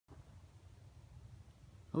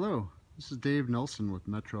Hello, this is Dave Nelson with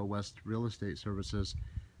Metro West Real Estate Services.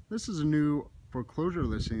 This is a new foreclosure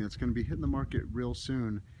listing that's going to be hitting the market real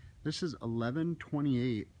soon. This is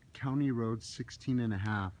 1128 County Road 16 and a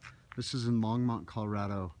half. This is in Longmont,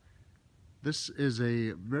 Colorado. This is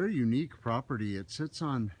a very unique property. It sits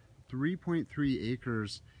on 3.3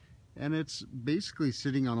 acres and it's basically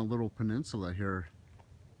sitting on a little peninsula here.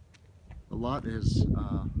 The lot is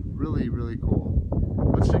really cool.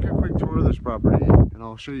 Let's take a quick tour of this property and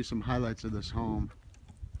I'll show you some highlights of this home.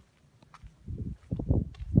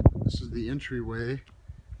 This is the entryway.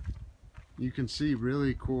 You can see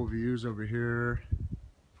really cool views over here.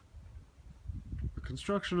 The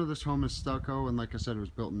construction of this home is stucco, and like I said, it was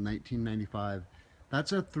built in 1995.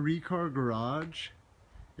 That's a 3-car garage.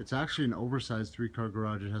 It's actually an oversized 3-car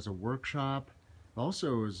garage. It has a workshop. It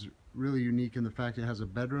also is really unique in the fact it has a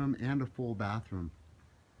bedroom and a full bathroom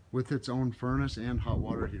with its own furnace and hot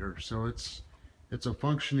water heater. So it's a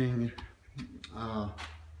functioning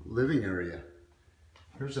living area.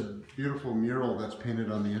 Here's a beautiful mural that's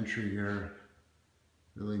painted on the entry here.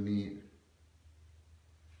 Really neat.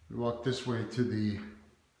 We walk this way to the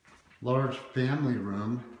large family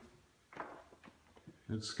room.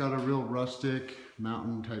 It's got a real rustic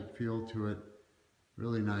mountain type feel to it.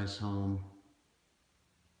 Really nice home.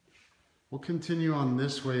 We'll continue on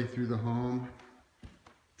this way through the home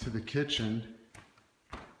to the kitchen,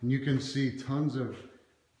 and you can see tons of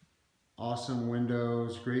awesome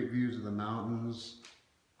windows, great views of the mountains,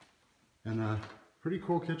 and a pretty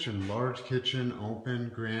cool kitchen. Large kitchen,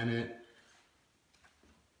 open, granite,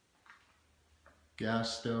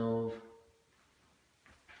 gas stove.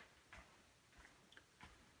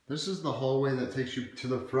 This is the hallway that takes you to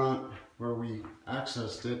the front where we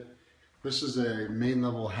accessed it. This is a main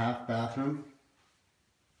level half bathroom.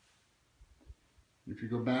 If you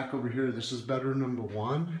go back over here, this is bedroom number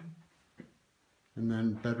 1, and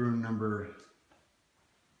then bedroom number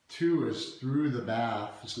 2 is through the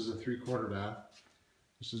bath. This is a 3/4 bath.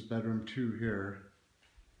 This is bedroom 2 here.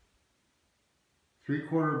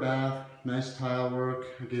 3/4 bath, nice tile work.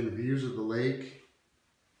 Again, views of the lake.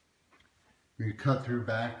 We cut through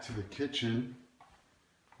back to the kitchen.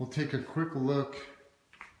 We'll take a quick look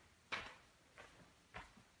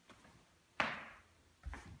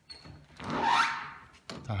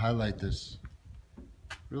to highlight this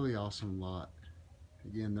really awesome lot.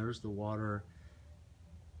 Again, there's the water.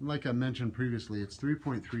 Like I mentioned previously, it's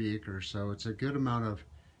 3.3 acres, so it's a good amount of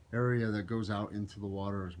area that goes out into the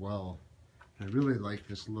water as well. I really like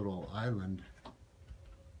this little island.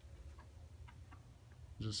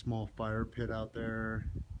 There's a small fire pit out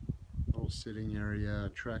there, little sitting area,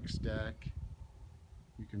 Trex deck.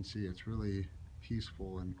 You can see it's really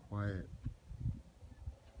peaceful and quiet.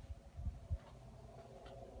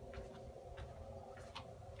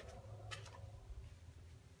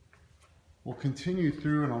 We'll continue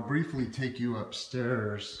through and I'll briefly take you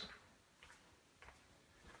upstairs.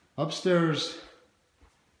 Upstairs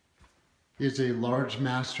is a large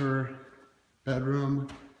master bedroom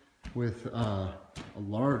with a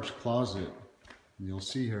large closet. And you'll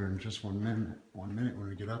see here in just one minute when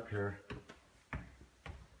we get up here.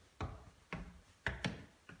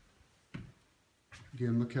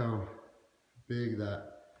 Again, look how big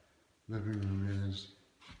that living room is.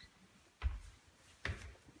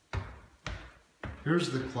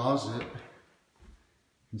 Here's the closet.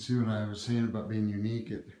 You can see what I was saying about being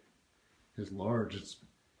unique. It is large. It's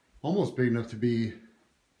almost big enough to be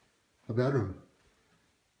a bedroom.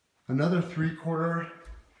 Another 3/4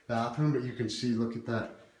 bathroom, but you can see, look at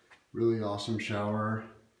that really awesome shower,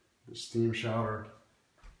 the steam shower.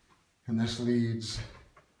 And this leads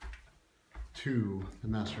to the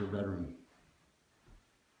master bedroom.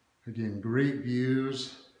 Again, great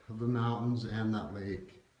views of the mountains and that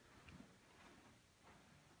lake.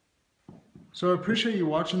 So I appreciate you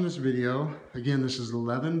watching this video. Again, this is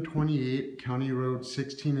 1128 County Road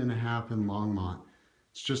 16 and a half in Longmont.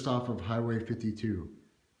 It's just off of Highway 52.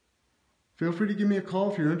 Feel free to give me a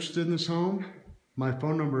call if you're interested in this home. My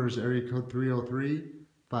phone number is area code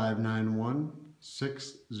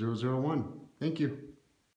 303-591-6001. Thank you.